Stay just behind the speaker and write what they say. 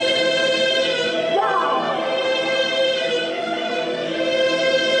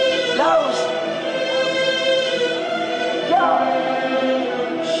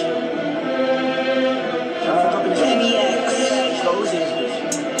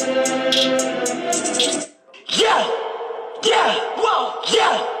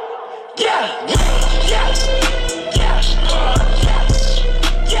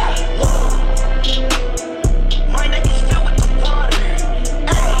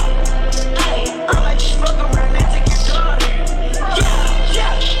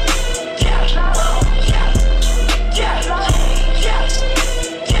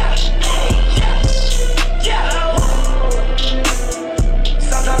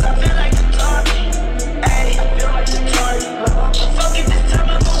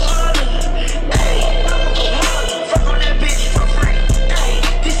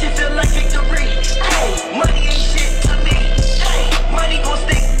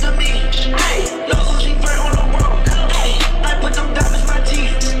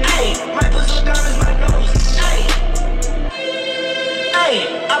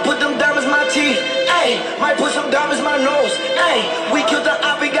We killed the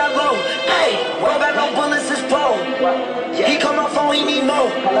op, we got low. Hey, well got no bullets, it's pro. He call my phone, he need more.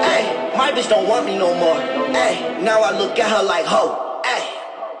 Hey, my bitch don't want me no more. Hey, now I look at her like ho. Hey,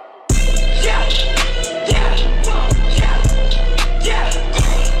 yeah, yeah, yeah, yeah,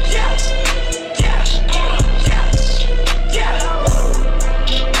 yeah, yeah, yeah, yeah.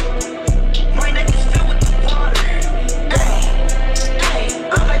 My neck is filled with the water. Hey, hey,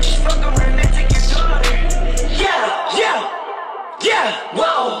 I might just fuck around and take your daughter. Yeah, yeah, yeah,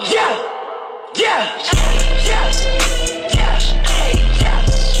 whoa, yeah, yeah, yeah, yeah, hey, yeah,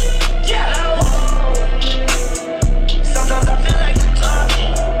 yeah. Sometimes I feel like the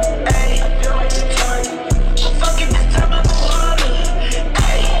target, hey, I feel like the target. But fuck it, this time I go harder,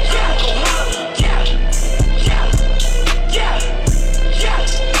 hey, yeah, go harder, yeah, yeah, yeah, yeah,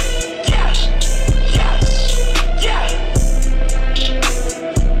 yeah, yeah.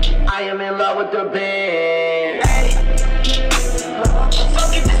 I am in love with the band, hey.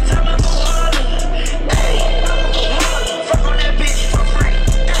 Fuck it, this time I go harder, hey, go harder. Fuck on that bitch for free,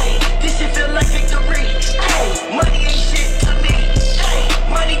 hey. This shit feel like victory, hey. Money ain't shit to me, hey.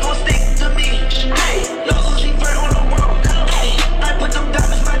 Money gon' stick to me, hey. No Uzi Vert on the road, hey. I put them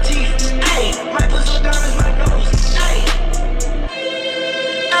diamonds my teeth, hey. Might put some diamonds my nose, hey.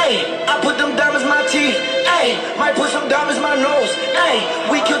 Hey, I put them diamonds my teeth, hey. Might put some diamonds my nose, hey.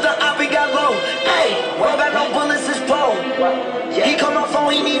 We killed the op, we got low, hey. Well got no bullets, it's pro. He call my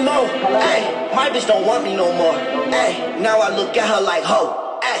phone, he need more. Hey, my bitch don't want me no more. Hey, now I look at her like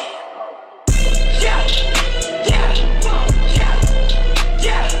ho. Hey, yeah, yeah, yeah,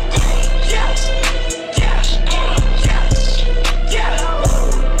 yeah, yeah, yeah, yeah, yeah.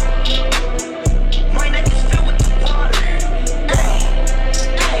 My neck is filled with the water. Hey,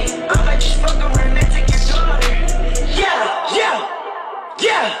 hey, I might just fuck around and take your daughter. Yeah, yeah,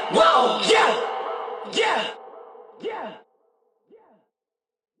 yeah.